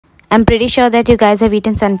I'm pretty sure that you guys have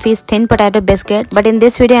eaten Sunfeast thin potato biscuit, but in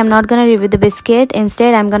this video I'm not gonna review the biscuit.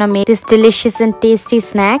 Instead, I'm gonna make this delicious and tasty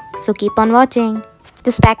snack. So keep on watching.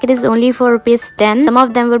 This packet is only for ₹10. Some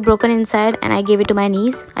of them were broken inside and I gave it to my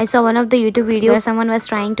niece. I saw one of the YouTube videos where someone was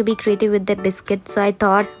trying to be creative with the biscuit, so I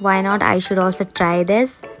thought why not I should also try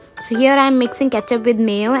this. So here I am mixing ketchup with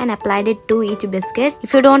mayo and applied it to each biscuit.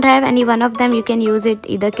 If you don't have any one of them, you can use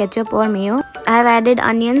it either ketchup or mayo. I have added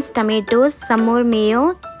onions, tomatoes, some more mayo,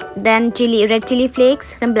 then red chili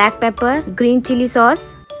flakes, some black pepper, green chili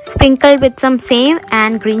sauce, sprinkled with some same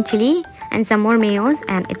and green chili and some more mayos,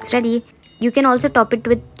 and it's ready. You can also top it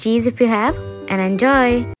with cheese if you have, and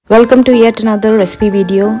enjoy. Welcome to yet another recipe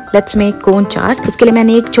video. Let's make cone chaat. उसके लिए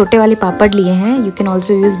मैंने एक छोटे वाले पापड़ लिए हैं. You can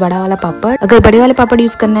also use बड़ा वाला पापड़. अगर बड़े वाले पापड़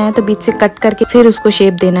यूज करना है तो बीच से कट करके फिर उसको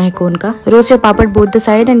शेप देना है कोन का. Roast your papad both the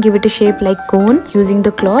side and give it a shape like cone using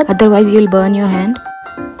the cloth. Otherwise you'll burn your hand.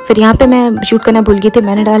 फिर यहाँ पे मैं शूट करना भूल गई थी.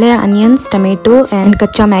 मैंने डाला है अनियंस, टमेटो एंड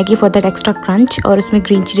कच्चा Maggi for that extra crunch, और उसमें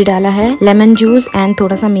ग्रीन चिली डाला है, लेमन जूस एंड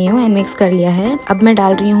थोड़ा सा मेयो एंड मिक्स कर लिया है. अब मैं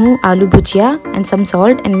डाल रही हूँ आलू भुजिया and some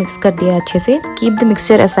salt and mix कर दिया अच्छे से. Keep the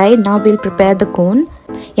mixture aside. Now will prepare the cone.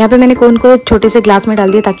 यहाँ पे मैंने कोन को छोटे से ग्लास में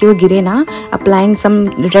डाल दिया ताकि वो गिरे ना. Applying some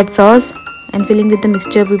red sauce and filling with the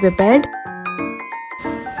mixture we prepared.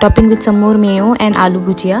 Topping with some more Mayo and आलू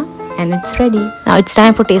भुजिया. And it's ready. Now it's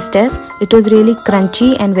time for taste test. It was really crunchy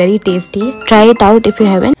and very tasty. Try it out if you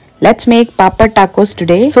haven't. Let's make papad tacos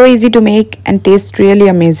today. So easy to make and taste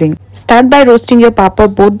really amazing. Start by roasting your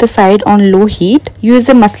papad both the side on low heat. Use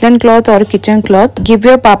a muslin cloth or a kitchen cloth. Give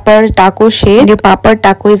your papad taco shape. And your papad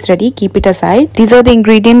taco is ready. Keep it aside. These are the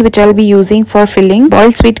ingredients which I'll be using for filling.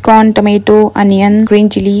 Boiled sweet corn, tomato, onion, green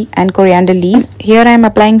chili and coriander leaves. Here I am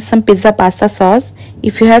applying some pizza pasta sauce.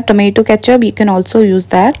 If you have tomato ketchup, you can also use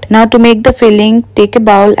that. Now to make the filling, take a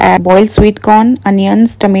bowl, add boiled sweet corn,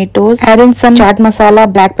 onions, tomatoes, add in some chaat masala,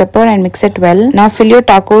 black pepper and mix it well. Now fill your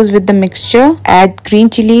tacos with the mixture. Add green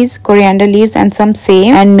chilies, coriander leaves and some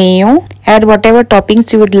same and mayo. Add whatever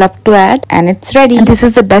toppings you would love to add and it's ready. And this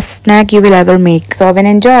is the best snack you will ever make. So and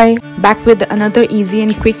enjoy. Back with another easy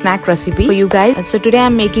and quick snack recipe for you guys. So today I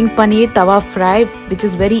am making paneer tawa fry, which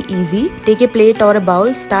is very easy. Take a plate or a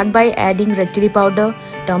bowl. Start by adding red chili powder,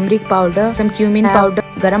 turmeric powder, some cumin powder,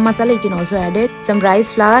 garam masala, you can also add it, some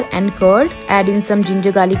rice flour and curd. Add in some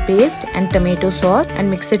ginger garlic paste and tomato sauce and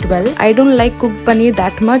mix it well. I don't like cooked paneer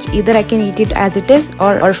that much. Either I can eat it as it is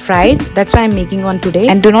or fried. That's why I'm making one today.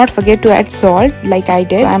 And do not forget to add salt like I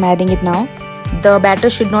did. So I'm adding it now. The batter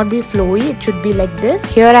should not be flowy. It should be like this.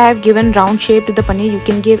 Here I have given round shape to the paneer. You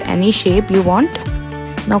can give any shape you want.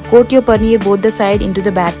 Now coat your paneer both the side into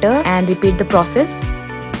the batter and repeat the process.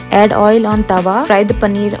 Add oil on tawa. Fry the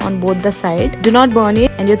paneer on both the side. Do not burn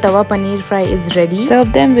it and your tawa paneer fry is ready.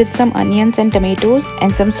 Serve them with some onions and tomatoes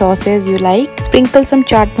and some sauces you like. Sprinkle some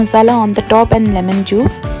chaat masala on the top and lemon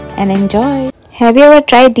juice and enjoy. Have you ever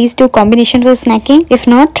tried these two combinations for snacking? If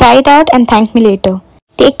not, try it out and thank me later.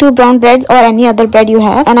 Take 2 brown breads or any other bread you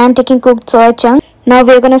have, and I am taking cooked soya chunk. Now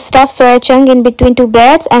we are gonna stuff soya chunk in between 2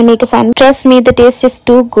 breads and make a sandwich. Trust me, the taste is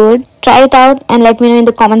too good. Try it out and let me know in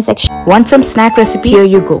the comment section. Want some snack recipe? Here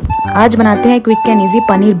you go. आज बनाते हैं quick and easy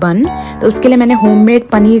paneer बन. तो उसके लिए मैंने homemade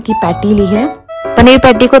paneer की patty ली है. पनीर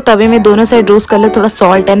पैटी को तवे में दोनों साइड रोस्ट कर लो थोड़ा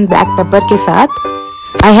सॉल्ट एंड ब्लैक पेपर के साथ.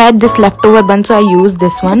 I had this leftover bun, so I used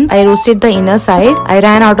this one. I roasted the inner side. I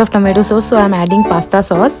ran out of tomato sauce, so I'm adding pasta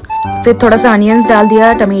sauce. फिर थोड़ा सा onions डाल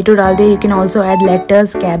दिया, tomato डाल दिया. You can also add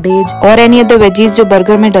lettuce, cabbage और any other veggies जो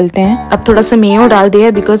burger में डलते हैं. अब थोड़ा सा mayo डाल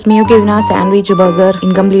दिया because mayo के बिना sandwich burger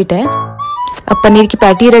incomplete है. अब पनीर की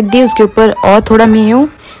पैटी रख दी, उसके ऊपर और थोड़ा mayo.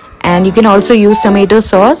 And you can also use tomato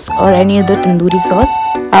sauce or any other tandoori sauce.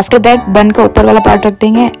 After that, bun का ऊपर वाला part रख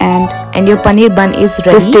देंगे and your paneer bun is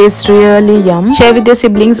ready. This tastes really yum. Share with your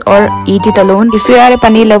siblings or eat it alone. If you are a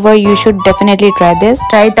paneer lover, you should definitely try this.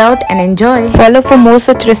 Try it out and enjoy. Follow for more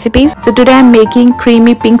such recipes. So today I'm making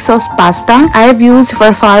creamy pink sauce pasta. I have used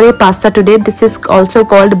farfalle pasta today. This is also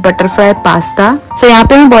called butterfly pasta. So यहाँ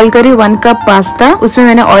पे मैं boil कर रही हूँ 1 cup pasta. उसमें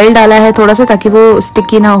मैंने oil डाला है थोड़ा सा ताकि वो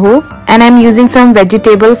sticky ना हो. And I'm using some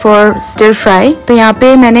vegetable for stir fry. तो यहाँ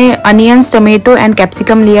पे मैंने onions, tomato and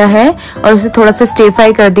capsicum लिया है और उसे थोड़ा सा stir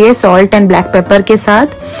fry कर दिए salt and black pepper के साथ.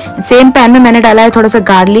 सेम पैन में मैंने डाला है थोड़ा सा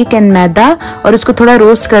garlic and मैदा और उसको थोड़ा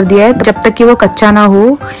रोस्ट कर दिया है जब तक कि वो कच्चा ना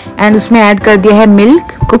हो. एंड उसमें ऐड कर दिया है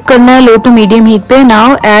मिल्क. कुक करना है लो टू मीडियम हीट पे.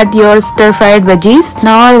 Now add your stir fried veggies.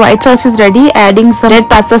 Now our white sauce is ready. Adding some red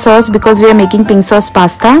pasta sauce because we are making pink sauce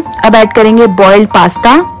pasta. अब add करेंगे boiled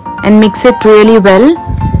pasta and mix it really well.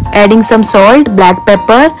 Adding some salt, black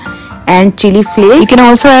pepper and chili flakes. You can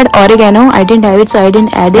also add oregano. I didn't have it, so I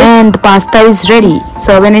didn't add it. And the pasta is ready.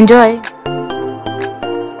 Serve and enjoy.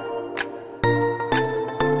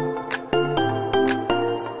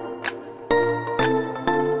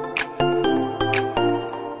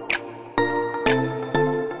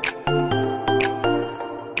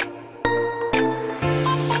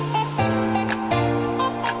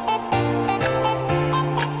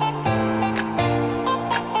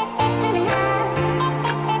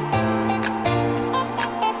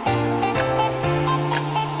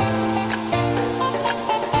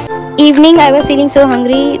 evening I was feeling so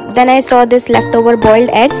hungry, then I saw this leftover boiled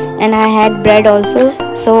egg and I had bread also,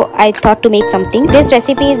 so I thought to make something. This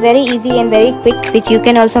recipe is very easy and very quick, which you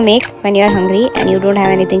can also make when you are hungry and you don't have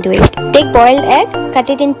anything to eat. Take boiled egg, cut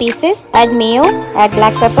it in pieces, add mayo, add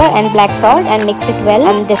black pepper and black salt and mix it well,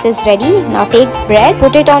 and this is ready. Now take bread,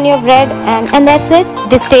 put it on your bread, and that's it.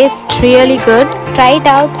 This tastes really good. Try it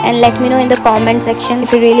out and let me know in the comment section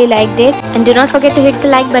if you really liked it, and do not forget to hit the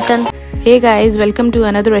like button. Hey guys, welcome to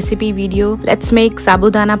another recipe video. Let's make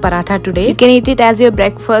sabudana paratha today. You can eat it as your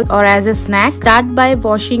breakfast or as a snack. Start by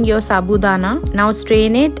washing your sabudana. Now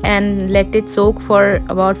strain it and let it soak for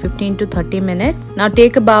about 15 to 30 minutes. Now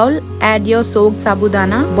take a bowl, add your soaked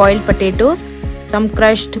sabudana, boiled potatoes, some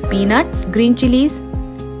crushed peanuts, green chilies,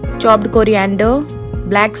 chopped coriander,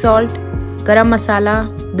 black salt, garam masala,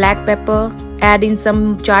 black pepper, add in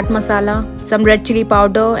some chaat masala, some red chili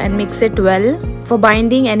powder and mix it well. For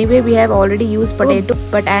binding, anyway we have already used potato,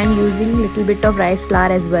 but I am using little bit of rice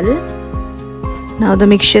flour as well. Now the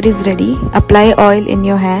mixture is ready. Apply oil in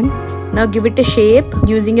your hand. Now give it a shape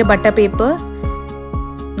using a butter paper.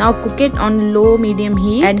 Now cook it on low medium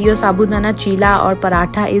heat and your sabudana chila or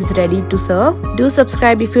paratha is ready to serve. Do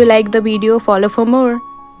subscribe if you like the video. Follow for more.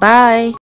 Bye.